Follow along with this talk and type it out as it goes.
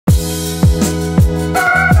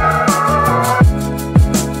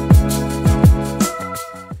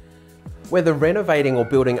Whether renovating or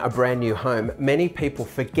building a brand new home, many people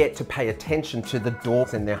forget to pay attention to the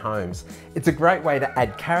doors in their homes. It's a great way to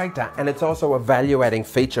add character, and it's also a value-adding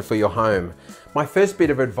feature for your home. My first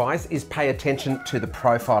bit of advice is pay attention to the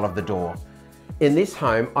profile of the door. In this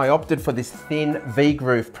home, I opted for this thin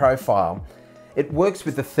V-groove profile. It works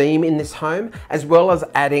with the theme in this home, as well as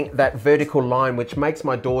adding that vertical line which makes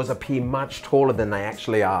my doors appear much taller than they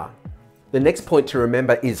actually are. The next point to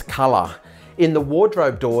remember is colour. In the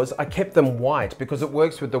wardrobe doors, I kept them white because it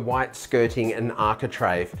works with the white skirting and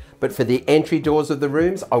architrave. But for the entry doors of the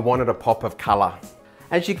rooms, I wanted a pop of colour.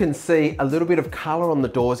 As you can see, a little bit of colour on the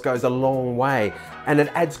doors goes a long way, and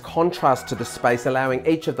it adds contrast to the space, allowing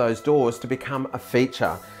each of those doors to become a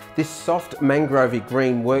feature. This soft mangrovey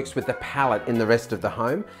green works with the palette in the rest of the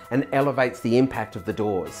home and elevates the impact of the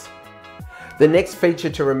doors. The next feature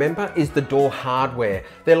to remember is the door hardware.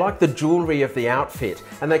 They're like the jewellery of the outfit,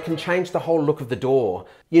 and they can change the whole look of the door.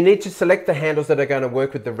 You need to select the handles that are going to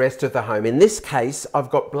work with the rest of the home. In this case,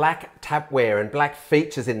 I've got black tapware and black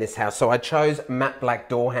features in this house, so I chose matte black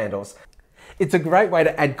door handles. It's a great way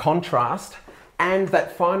to add contrast and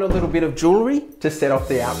that final little bit of jewellery to set off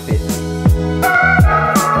the outfit.